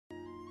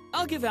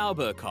I'll give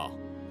Alba a call.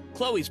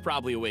 Chloe's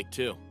probably awake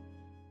too.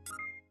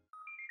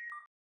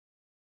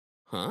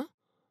 Huh?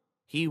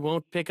 He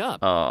won't pick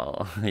up.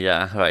 Oh,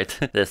 yeah, right.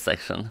 This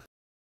section.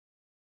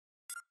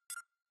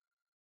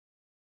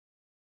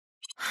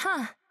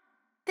 Huh.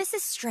 This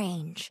is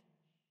strange.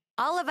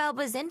 All of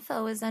Alba's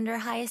info is under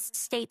highest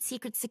state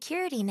secret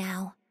security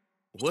now.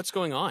 What's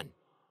going on?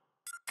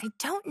 I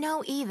don't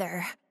know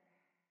either.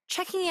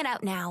 Checking it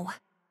out now.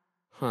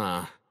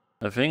 Huh.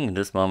 I think in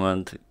this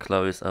moment,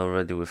 Chloe's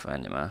already with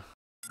Anima.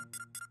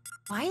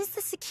 Why is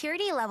the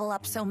security level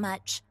up so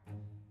much?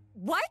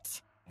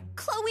 What?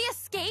 Chloe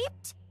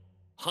escaped?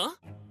 Huh?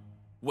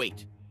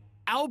 Wait.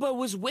 Alba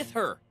was with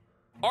her.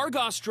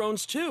 Argos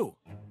drones too.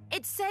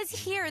 It says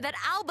here that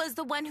Alba's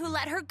the one who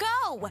let her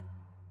go.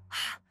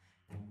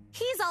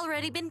 He's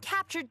already been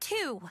captured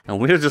too. And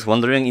we're just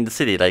wandering in the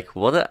city, like,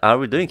 what are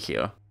we doing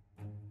here?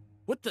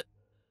 What the?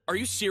 Are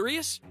you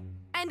serious?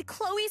 And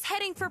Chloe's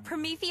heading for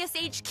Prometheus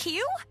HQ?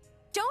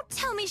 Don't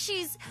tell me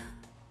she's...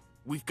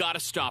 We've got to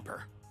stop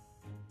her.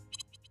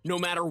 No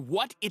matter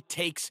what it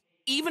takes,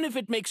 even if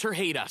it makes her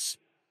hate us.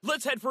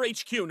 Let's head for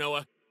HQ,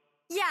 Noah.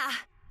 Yeah,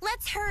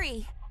 let's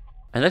hurry.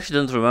 I actually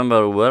don't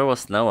remember where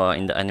was Noah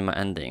in the Anima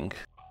ending.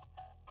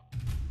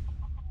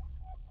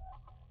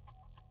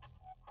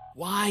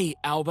 Why,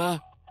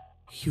 Alba?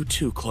 You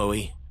too,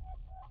 Chloe.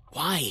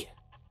 Why?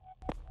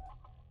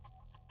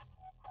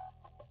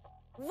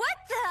 What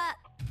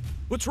the...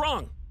 What's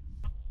wrong?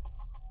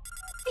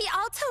 The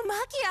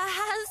Altomachia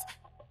has...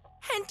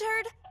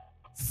 entered...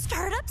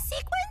 startup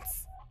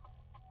sequence?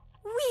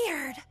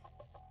 Weird.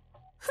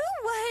 Who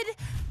would...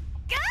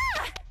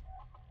 Gah!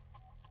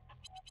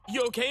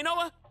 You okay,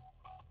 Noah?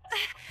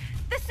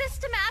 The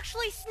system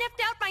actually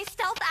sniffed out my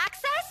stealth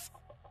access?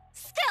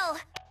 Still,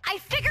 I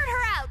figured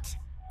her out.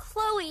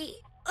 Chloe,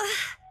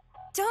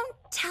 don't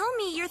tell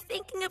me you're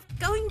thinking of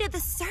going to the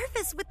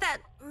surface with that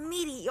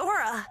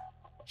Meteora.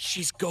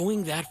 She's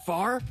going that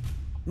far?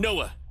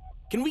 Noah,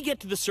 can we get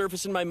to the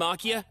surface in my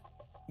Machia?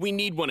 We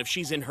need one if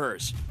she's in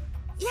hers.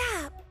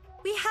 Yeah,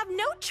 we have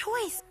no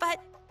choice, but...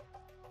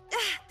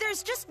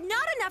 there's just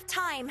not enough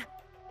time.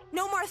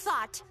 No more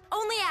thought,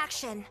 only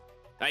action.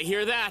 I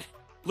hear that.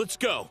 Let's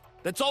go.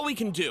 That's all we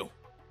can do.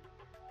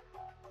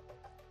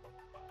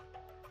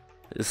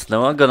 Is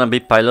Noah gonna be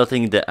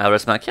piloting the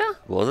Ares Machia?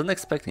 Wasn't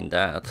expecting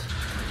that.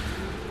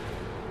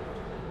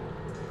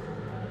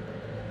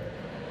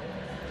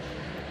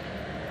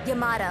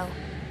 Yamato,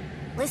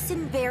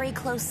 listen very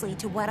closely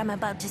to what I'm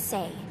about to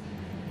say.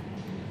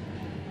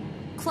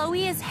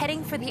 Chloe is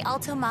heading for the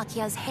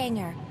Altomachia's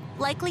hangar,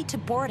 likely to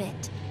board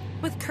it.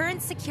 With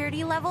current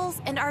security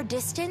levels and our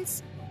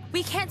distance,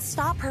 we can't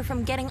stop her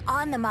from getting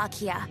on the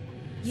Machia.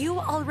 You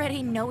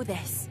already know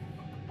this.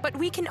 But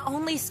we can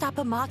only stop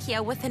a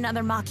Machia with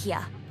another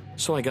Machia.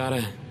 So I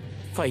gotta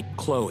fight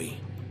Chloe,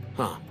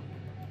 huh?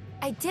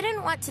 I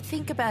didn't want to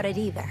think about it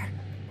either.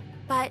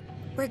 But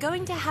we're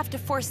going to have to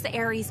force the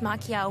Ares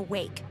Machia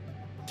awake,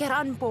 get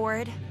on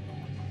board,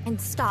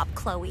 and stop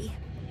Chloe.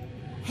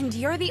 And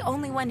you're the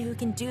only one who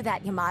can do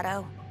that,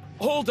 Yamato.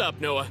 Hold up,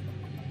 Noah.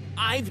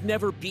 I've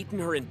never beaten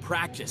her in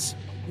practice.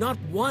 Not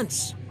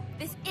once.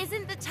 This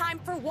isn't the time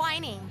for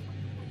whining.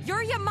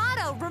 You're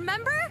Yamato,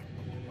 remember?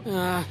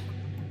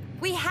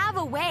 We have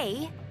a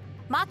way.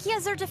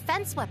 Machias are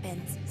defense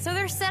weapons, so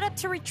they're set up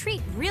to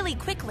retreat really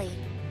quickly.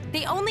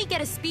 They only get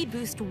a speed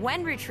boost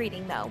when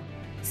retreating, though.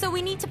 So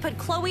we need to put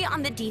Chloe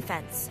on the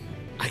defense.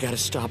 I gotta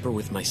stop her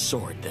with my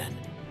sword, then.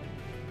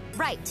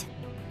 Right.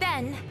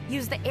 Then,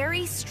 use the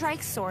Ares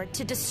Strike Sword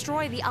to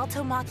destroy the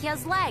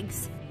Altomachia's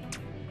legs.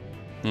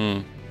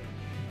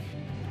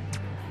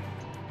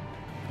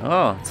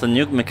 Oh, it's a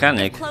new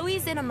mechanic. If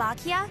Chloe's in a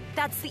Machia,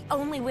 that's the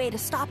only way to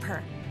stop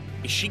her.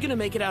 Is she gonna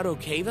make it out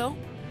okay, though?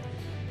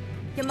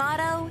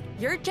 Yamato,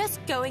 you're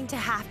just going to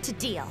have to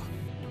deal.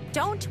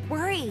 Don't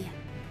worry.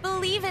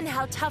 Believe in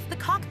how tough the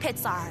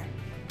cockpits are.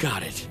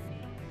 Got it.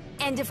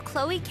 And if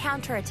Chloe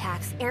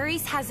counterattacks,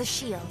 Ares has a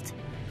shield.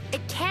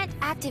 It can't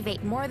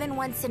activate more than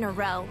once in a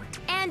row,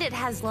 and it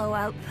has low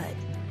output.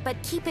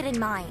 But keep it in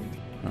mind.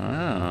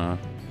 Ah.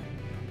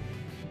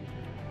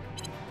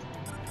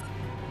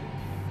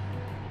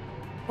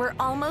 We're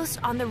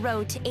almost on the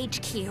road to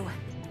HQ.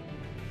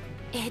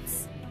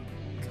 It's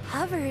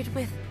covered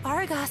with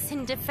Argos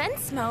in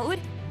defense mode.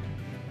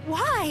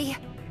 Why?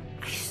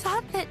 I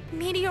thought that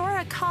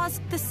Meteora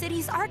caused the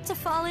city's art to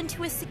fall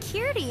into a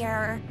security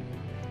error.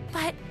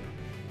 But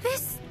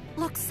this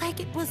looks like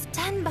it was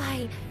done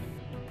by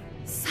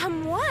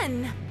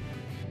someone.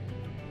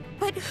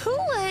 But who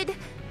would?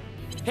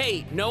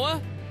 Hey,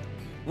 Noah?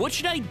 What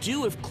should I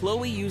do if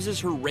Chloe uses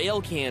her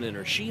rail cannon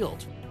or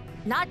shield?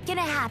 Not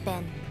gonna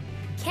happen.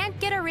 Can't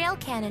get a rail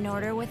cannon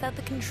order without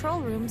the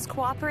control room's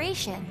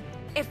cooperation.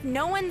 If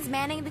no one's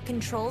manning the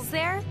controls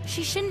there,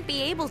 she shouldn't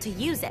be able to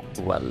use it.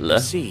 Well.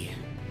 Let's see.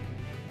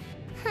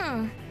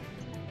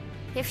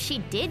 If she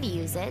did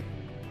use it,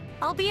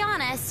 I'll be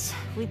honest,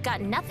 we've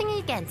got nothing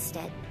against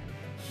it.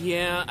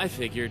 Yeah, I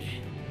figured.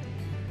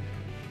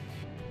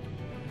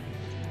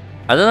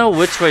 I don't know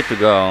which way to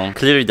go.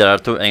 Clearly there are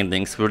two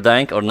endings. We're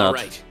dying or not.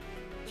 Alright,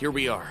 here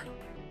we are.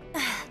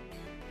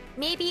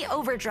 Maybe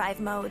overdrive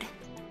mode.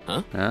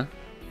 Huh? Yeah.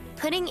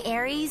 Putting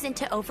Ares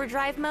into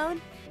overdrive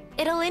mode,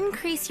 it'll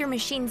increase your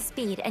machine's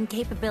speed and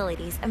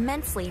capabilities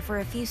immensely for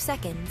a few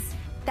seconds.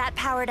 That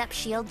powered-up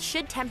shield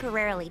should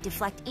temporarily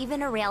deflect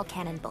even a rail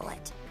cannon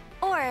bullet.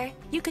 Or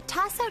you could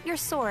toss out your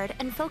sword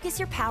and focus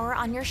your power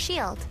on your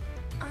shield.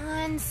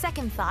 On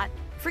second thought,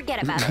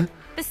 forget about it.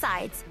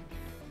 Besides,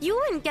 you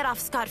wouldn't get off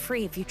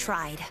scot-free if you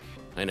tried.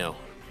 I know.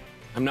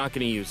 I'm not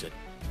gonna use it.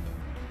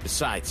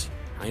 Besides,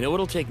 I know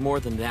it'll take more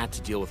than that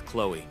to deal with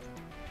Chloe.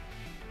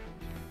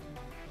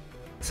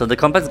 So the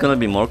combat's gonna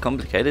be more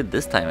complicated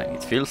this time,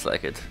 it feels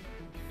like it.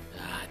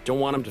 Don't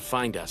want him to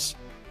find us.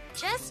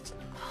 Just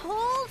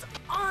hold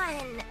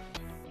on.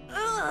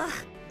 Ugh.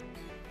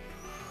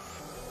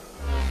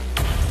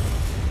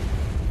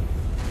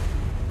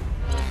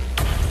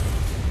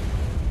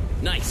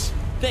 Nice.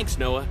 Thanks,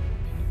 Noah.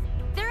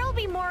 There'll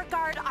be more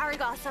guard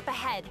Argos up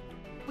ahead.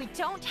 We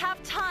don't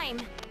have time,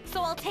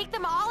 so I'll take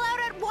them all out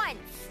at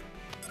once.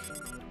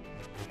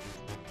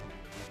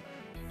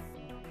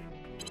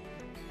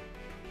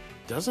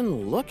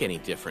 Doesn't look any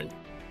different.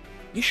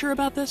 You sure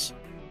about this?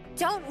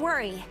 Don't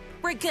worry.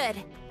 We're good.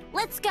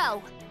 Let's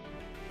go.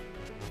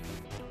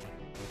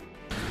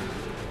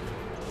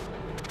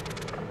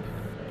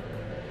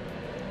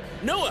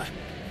 Noah!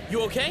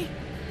 You okay?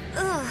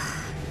 Ugh.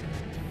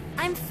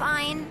 I'm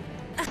fine.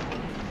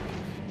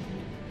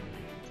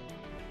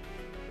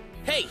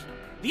 Hey!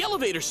 The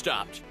elevator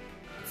stopped!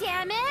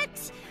 Damn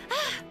it!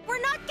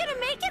 We're not gonna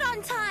make it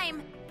on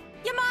time!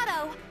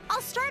 Yamato,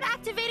 I'll start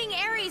activating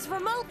Ares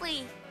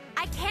remotely.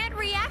 I can't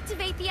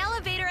reactivate the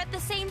elevator at the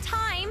same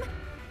time.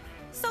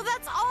 So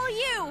that's all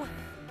you!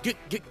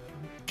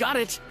 Got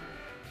it!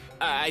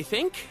 I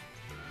think?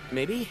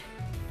 Maybe?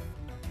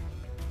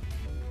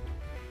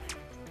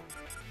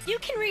 You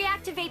can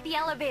reactivate the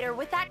elevator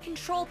with that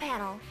control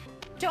panel.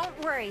 Don't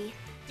worry.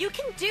 You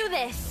can do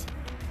this!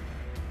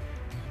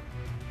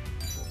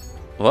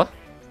 What?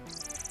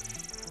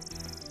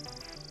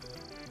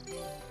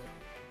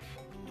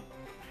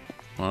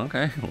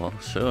 Okay, well,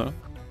 sure.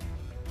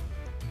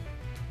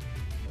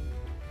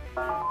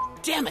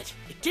 Damn it!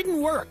 It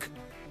didn't work!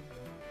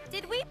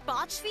 Did we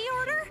botch the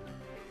order?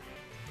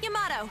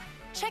 Yamato,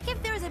 check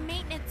if there's a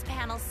maintenance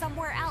panel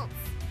somewhere else.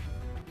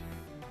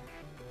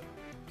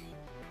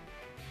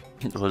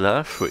 Well, there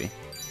are three.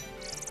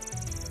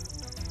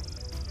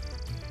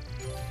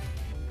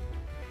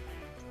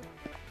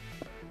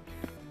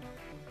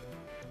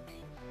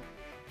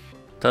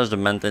 Touch the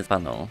maintenance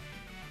panel.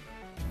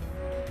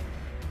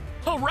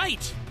 All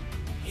right!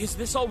 Is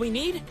this all we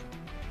need?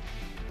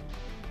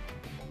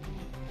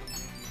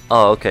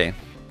 Oh, okay.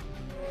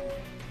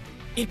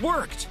 It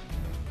worked!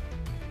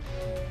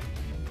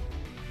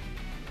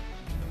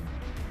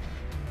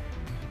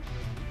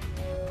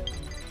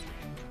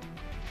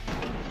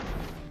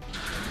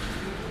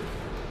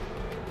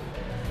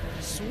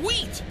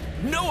 Sweet!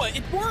 Noah,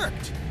 it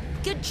worked!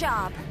 Good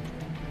job.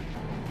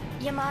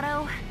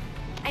 Yamato,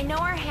 I know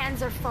our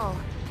hands are full,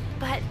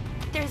 but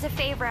there's a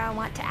favor I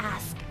want to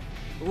ask.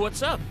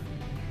 What's up?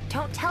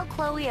 Don't tell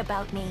Chloe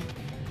about me.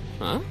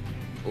 Huh?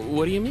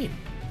 What do you mean?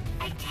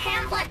 I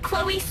can't let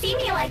Chloe see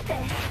me like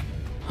this.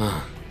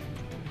 Huh.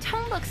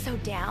 Don't look so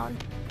down.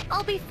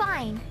 I'll be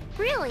fine.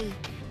 Really.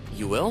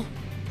 You will?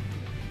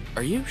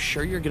 Are you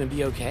sure you're gonna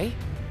be okay?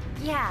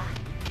 Yeah.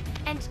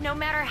 And no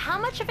matter how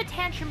much of a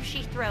tantrum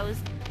she throws,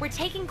 we're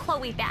taking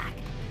Chloe back.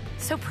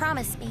 So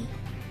promise me.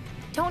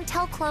 Don't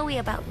tell Chloe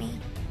about me.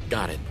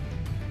 Got it.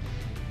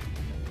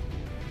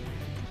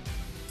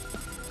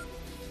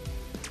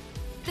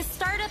 The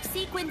startup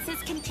sequence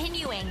is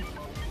continuing.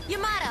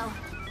 Yamato,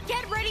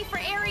 get ready for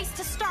Ares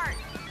to start.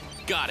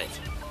 Got it.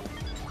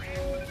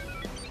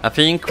 I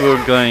think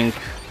we're going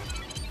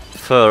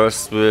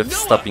first with Noah!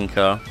 stopping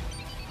her.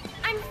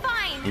 I'm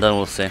fine. Then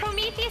we'll see.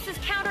 Prometheus's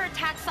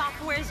counterattack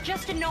software is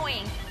just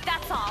annoying.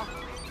 That's all.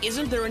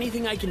 Isn't there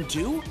anything I can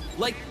do?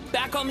 Like,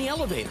 back on the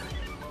elevator?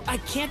 I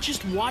can't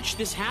just watch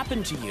this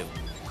happen to you.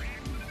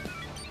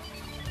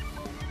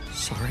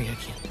 Sorry I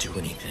can't do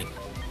anything.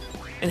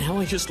 And how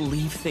I just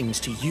leave things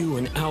to you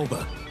and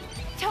Alba.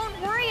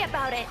 Don't worry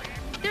about it.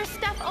 There's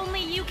stuff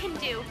only you can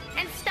do,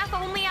 and stuff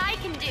only I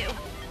can do.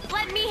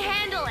 Let me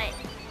handle it.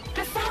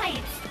 Besides,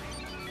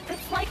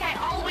 it's like I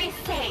always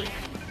say,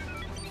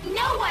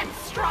 no one's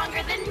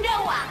stronger than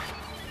Noah.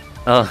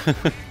 Oh,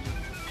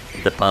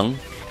 the pun.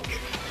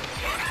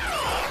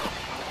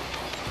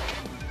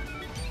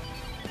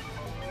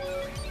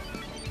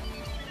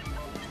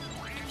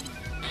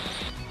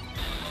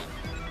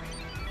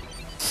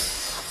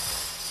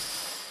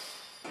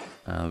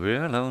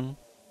 We're alone.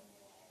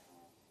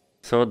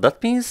 So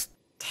that means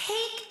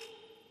Take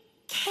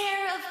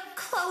care of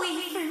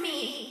Chloe for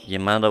me.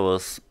 Yamato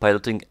was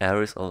piloting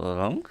Ares all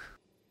along?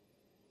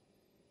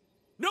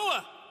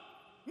 Noah!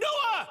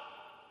 Noah!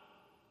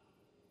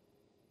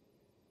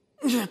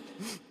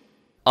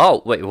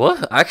 Oh, wait,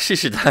 what? Actually,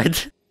 she died.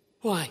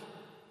 Why?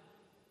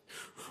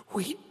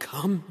 We'd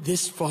come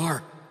this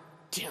far.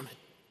 Damn it.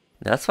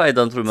 That's why I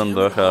don't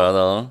remember her at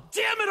all.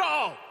 Damn it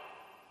all!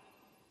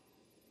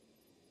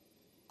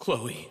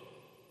 Chloe,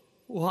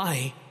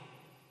 why?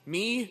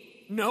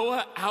 Me,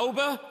 Noah,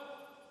 Alba,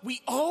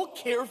 we all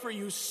care for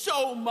you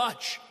so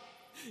much.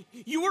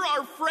 You were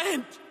our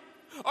friend,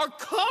 our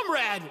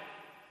comrade.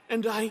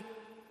 And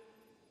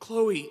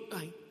Chloe,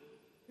 damn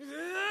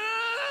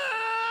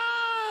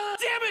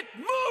it,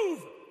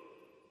 move!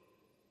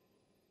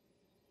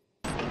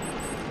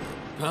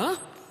 Huh?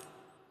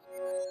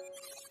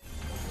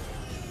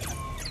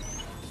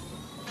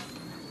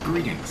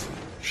 Greetings.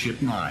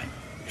 Ship 9,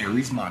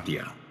 Ares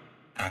Machia.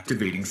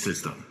 Activating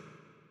system.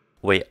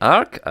 Wait,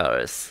 Arc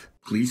Ares?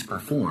 Please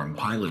perform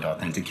pilot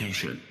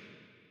authentication.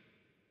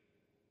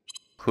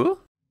 Who?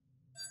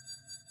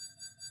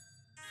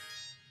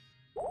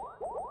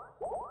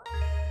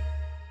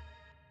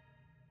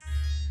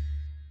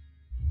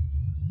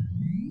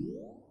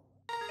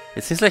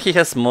 It seems like he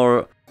has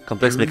more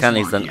complex Ares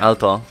mechanics than Machia.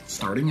 Alto,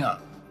 Starting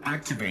up.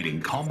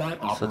 Activating combat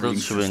so operating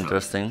that should be system.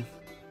 interesting.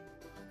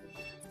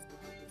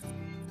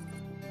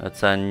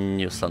 That's a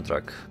new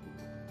soundtrack.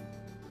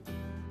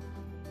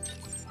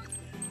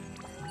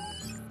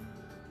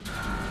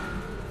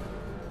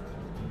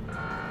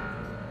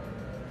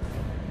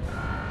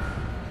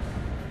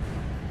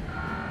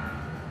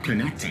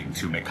 Connecting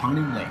to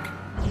Mekani link.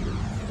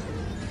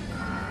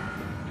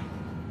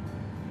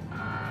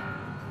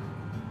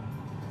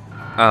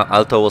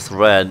 Alto was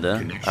red,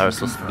 Connection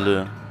Ares was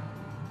confirmed.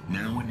 blue.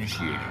 Now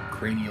initiating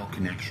cranial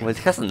connection. Wait,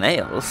 it has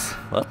nails?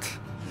 What?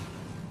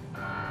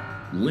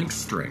 Link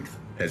strength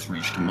has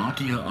reached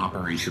Machia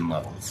operation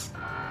levels.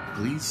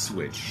 Please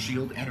switch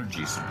shield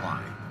energy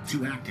supply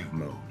to active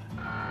mode.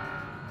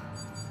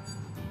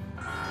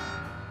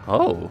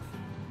 Oh.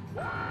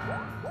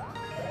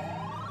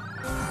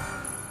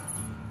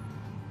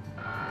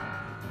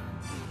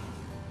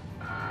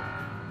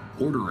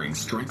 Ordering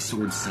Strike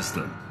Sword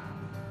system.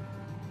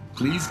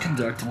 Please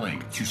conduct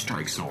link to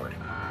Strike Sword.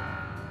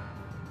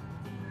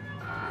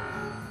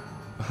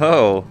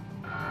 Oh.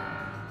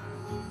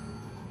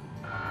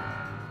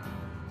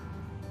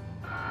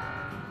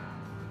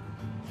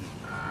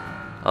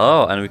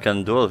 Oh, and we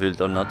can dual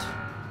wield or not.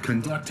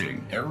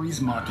 Conducting Ares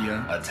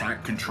Machia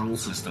attack control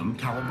system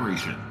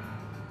calibration.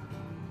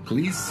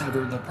 Please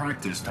sever the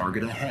practice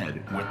target ahead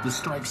with the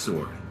Strike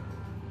Sword.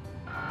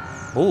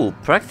 Ooh,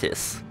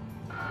 practice.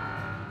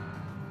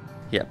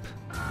 Yep.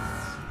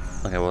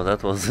 Okay, well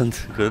that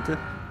wasn't good.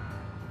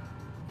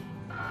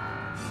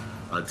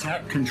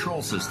 Attack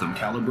control system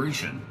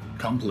calibration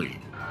complete.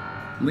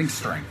 Link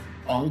strength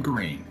all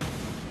green.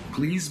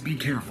 Please be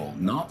careful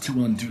not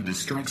to undo the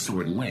Strike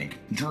Sword link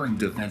during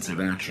defensive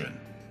action.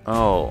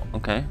 Oh,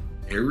 okay.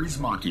 Ares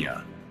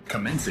Machia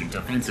commencing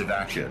defensive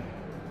action.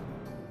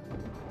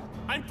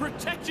 I'm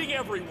protecting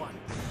everyone.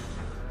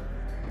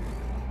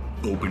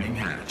 Opening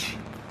hatch.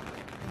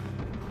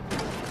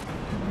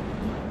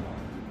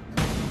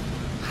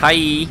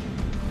 Hi.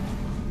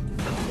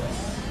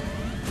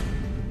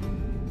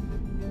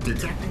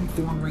 Detecting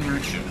form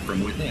reaction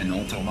from within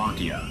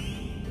Altomachia.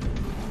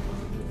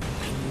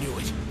 I knew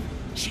it.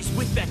 She's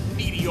with that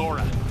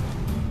Meteora.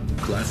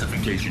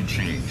 Classification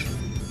changed.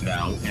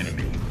 Now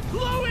enemy.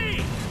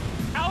 Chloe!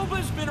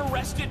 Alba's been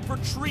arrested for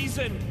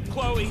treason,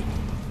 Chloe.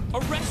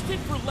 Arrested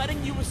for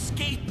letting you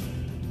escape.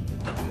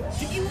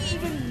 Do you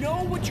even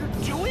know what you're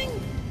doing?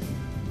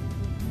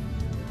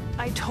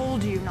 I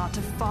told you not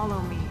to follow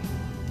me.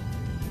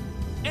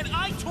 And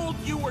I told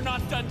you we're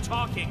not done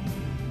talking.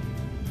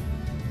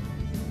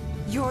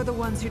 You're the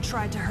ones who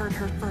tried to hurt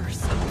her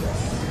first.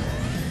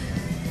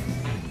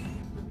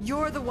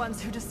 You're the ones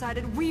who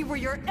decided we were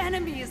your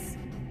enemies!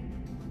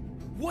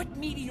 What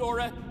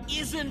Meteora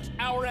isn't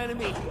our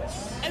enemy?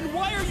 And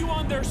why are you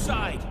on their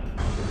side?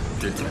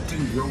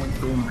 Detecting growing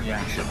thorn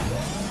reaction.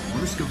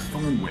 Risk of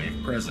thorn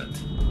wave present.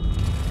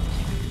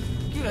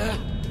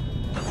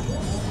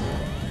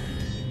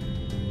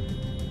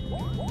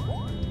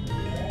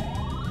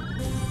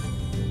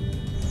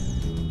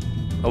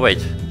 Oh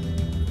wait.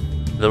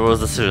 There was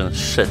decision.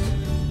 Shit.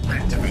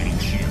 Activating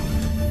shield.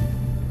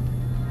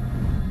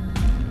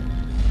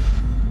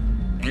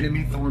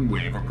 Enemy thorn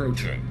wave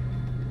approaching.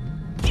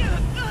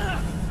 Just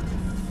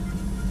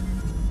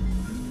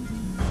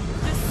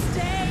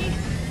stay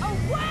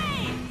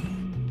away!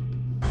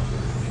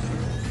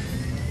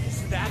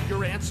 Is that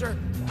your answer?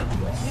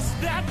 Is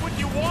that what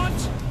you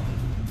want?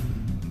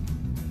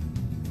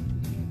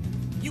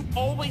 You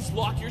always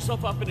lock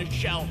yourself up in a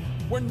shell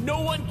where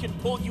no one can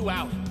pull you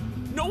out.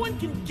 No one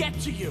can get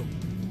to you.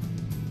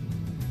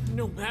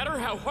 No matter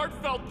how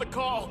heartfelt the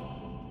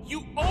call,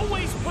 you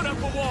always put up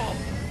a wall.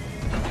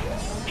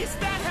 Is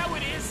that how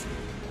it is?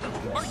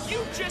 Are you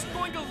just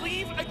going to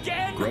leave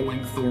again?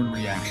 Growing thorn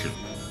reaction.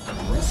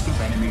 Risk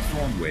of enemy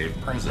thorn wave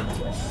present.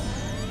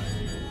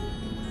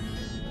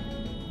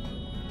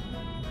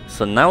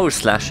 So now we're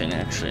slashing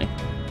actually.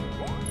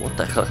 What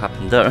the hell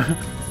happened there?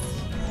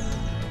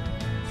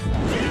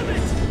 Damn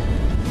it!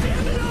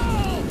 Damn it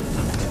all!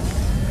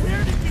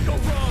 Where did we go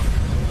wrong?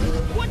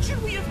 What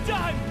should we have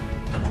done?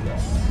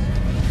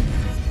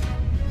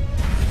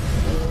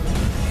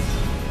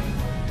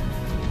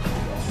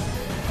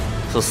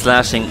 So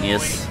slashing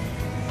is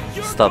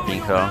You're stopping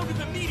going her. around with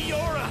the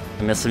Meteora.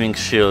 I'm assuming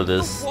shield The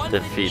is one the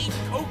that feet. ate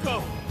Coco.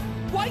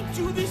 Why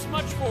do this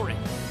much for it?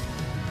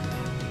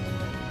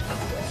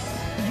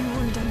 You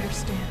wouldn't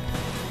understand.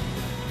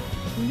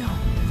 No.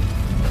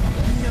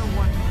 No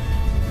one.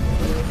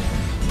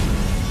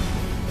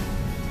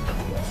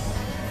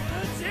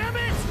 Damn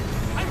it!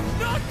 I'm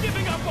not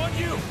giving up on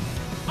you!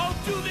 I'll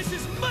do this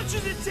as much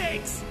as it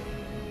takes!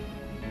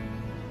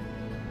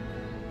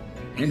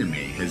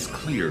 Enemy has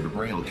cleared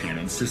rail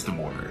cannon system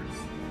order.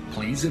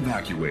 Please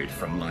evacuate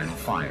from line of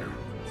fire.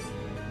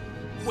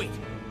 Wait,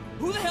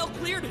 who the hell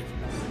cleared it?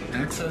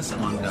 Access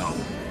unknown.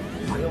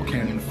 Rail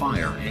cannon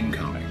fire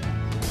incoming.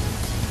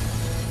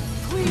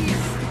 Please,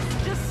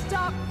 just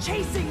stop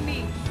chasing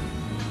me.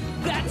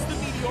 That's the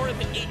meteor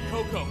that ate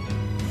Coco.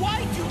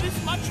 Why do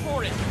this much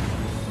for it?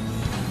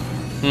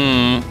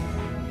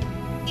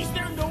 Is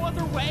there no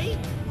other way?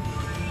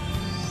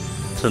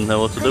 Don't know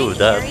what to do with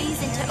that. Putting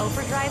Ares into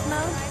overdrive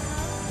mode?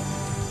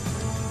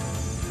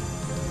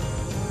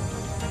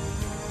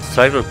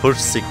 Strike or push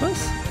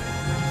sequence?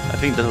 I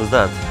think that was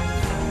that.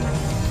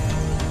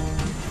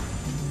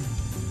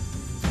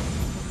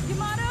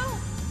 Yamato?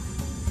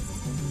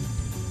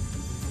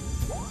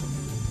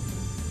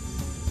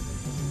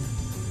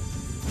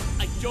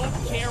 I don't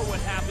care what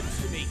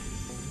happens to me.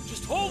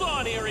 Just hold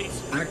on,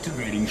 Ares.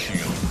 Activating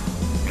shield.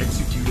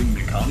 Executing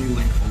Mikami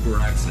link over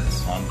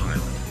access on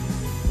pilot.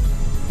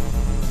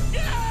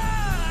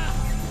 Yeah!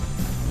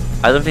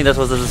 I don't think that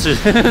was the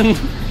decision.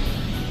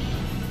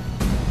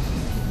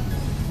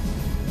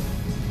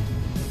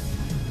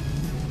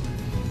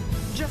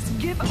 Just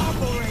give up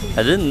already.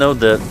 I didn't know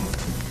the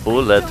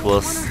bullet Don't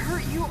was wanna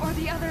hurt you or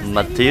the others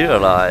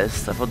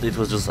materialized. I thought it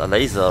was just a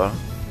laser.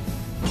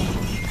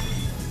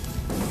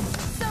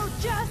 So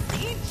just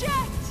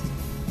eject!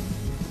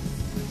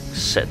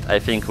 Shit, I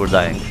think we're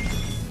dying.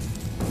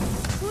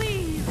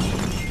 Please!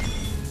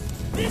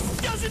 This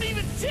doesn't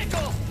even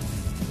tickle!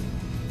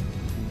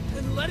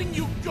 And letting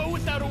you go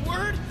without a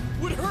word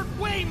would hurt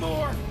way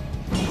more!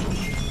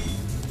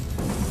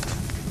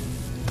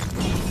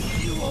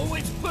 You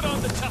always put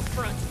on the tough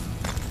front,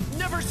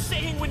 never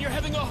saying when you're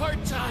having a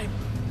hard time.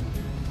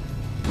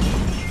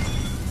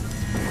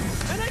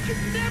 And I could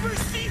never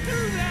see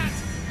through that!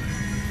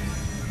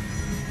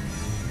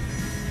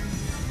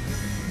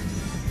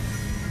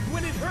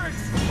 When it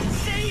hurts,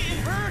 say it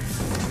hurts!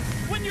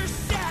 When you're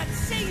sad,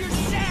 say you're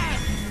sad!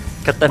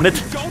 God damn When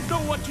it. you don't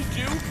know what to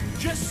do,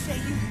 just say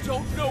you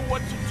don't know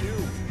what to do.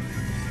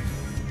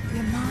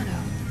 Yamato.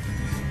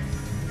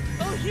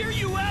 I'll hear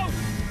you out!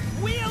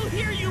 We'll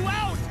hear you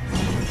out!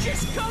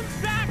 Just come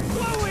back,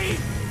 Chloe!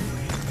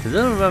 I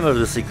don't remember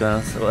the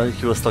sequence when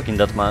he was talking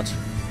that much.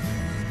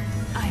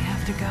 I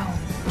have to go.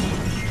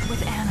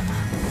 With Anima.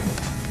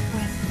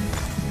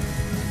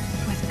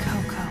 With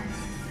Coco.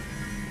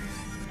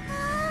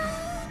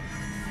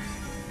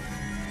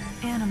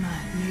 Anima,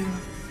 you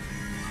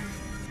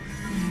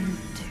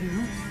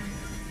too?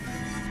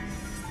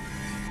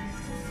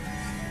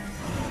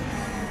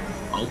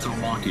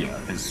 Altomachia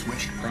has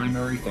switched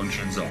primary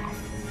functions off.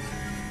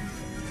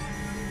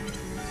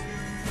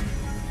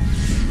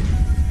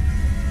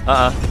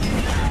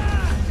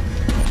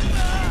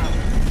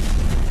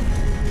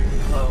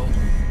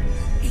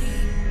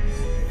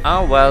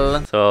 Ah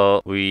well,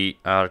 so we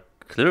are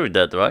clearly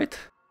dead, right?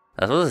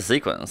 That was a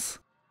sequence.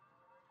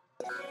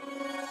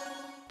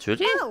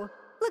 Judy? Oh,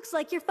 looks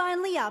like you're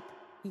finally up.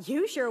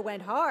 You sure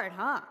went hard,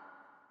 huh?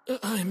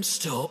 I'm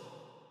still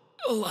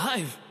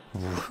alive.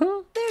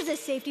 There's a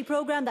safety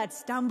program that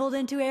stumbled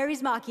into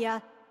Ares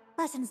Machia.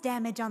 Lessens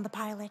damage on the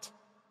pilot.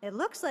 It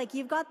looks like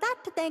you've got that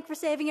to thank for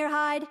saving your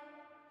hide.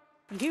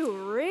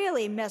 You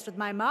really messed with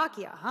my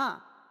Machia, huh?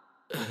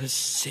 A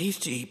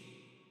safety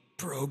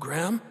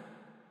program?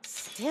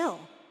 Still,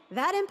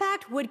 that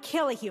impact would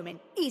kill a human.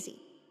 Easy.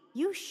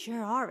 You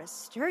sure are a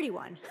sturdy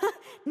one.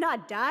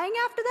 Not dying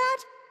after that?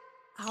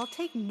 I'll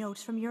take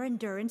notes from your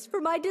endurance for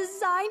my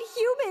designed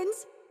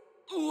humans.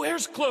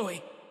 Where's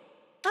Chloe?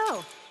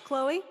 Oh,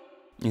 Chloe?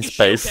 In Is she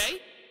space. okay?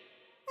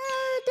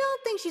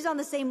 Don't think she's on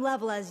the same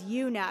level as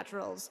you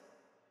naturals.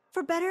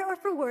 For better or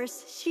for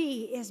worse,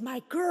 she is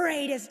my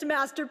greatest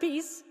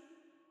masterpiece.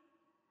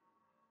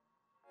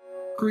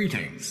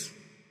 Greetings.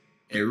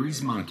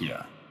 Ares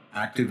Machia.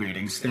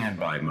 Activating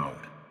standby mode.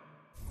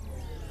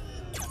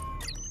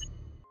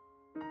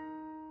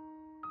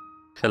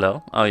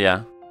 Hello? Oh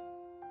yeah.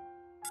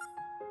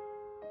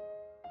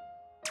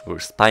 We're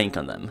spying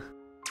on them.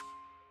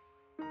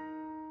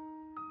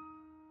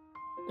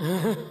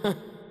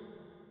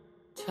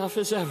 Tough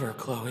as ever,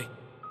 Chloe.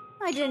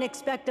 I didn't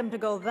expect them to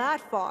go that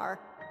far.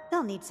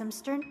 They'll need some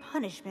stern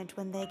punishment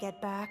when they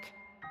get back.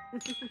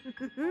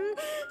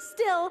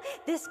 Still,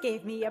 this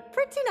gave me a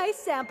pretty nice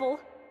sample.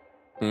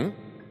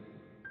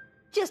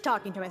 Just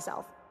talking to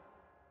myself.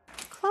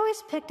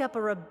 Chloe's picked up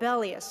a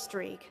rebellious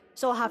streak,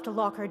 so I'll have to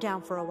lock her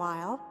down for a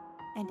while.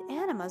 And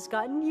Anima's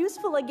gotten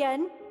useful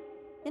again,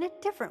 in a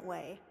different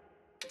way.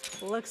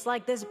 Looks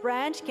like this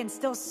branch can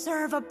still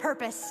serve a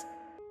purpose.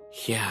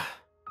 Yeah,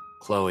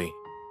 Chloe.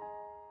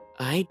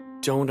 I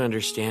don't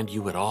understand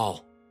you at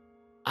all.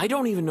 I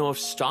don't even know if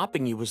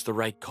stopping you was the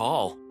right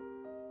call.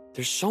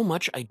 There's so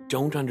much I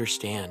don't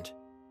understand.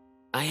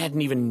 I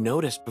hadn't even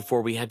noticed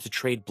before we had to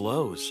trade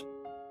blows.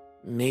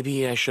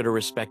 Maybe I should have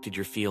respected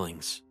your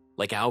feelings,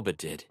 like Alba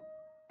did.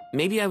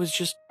 Maybe I was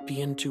just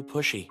being too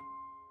pushy.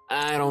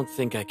 I don't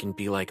think I can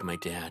be like my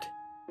dad.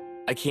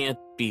 I can't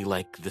be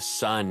like the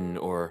son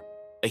or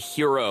a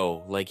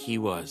hero like he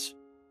was.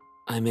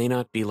 I may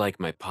not be like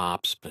my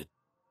pops, but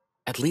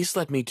at least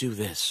let me do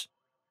this.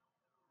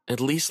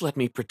 At least let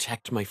me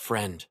protect my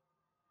friend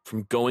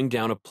from going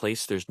down a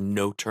place there's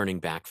no turning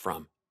back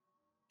from.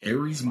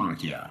 Ares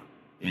Machia,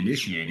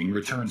 initiating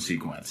return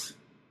sequence.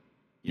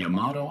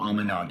 Yamato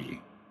Amanagi,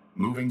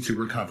 moving to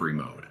recovery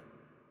mode.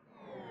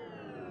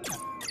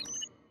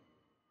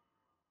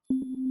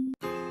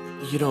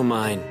 You don't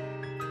mind,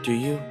 do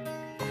you,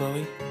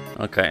 Chloe?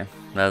 Okay,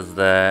 that's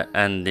the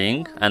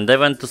ending. And they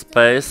went to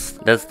space.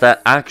 That's the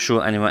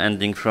actual anime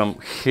ending from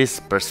his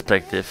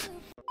perspective.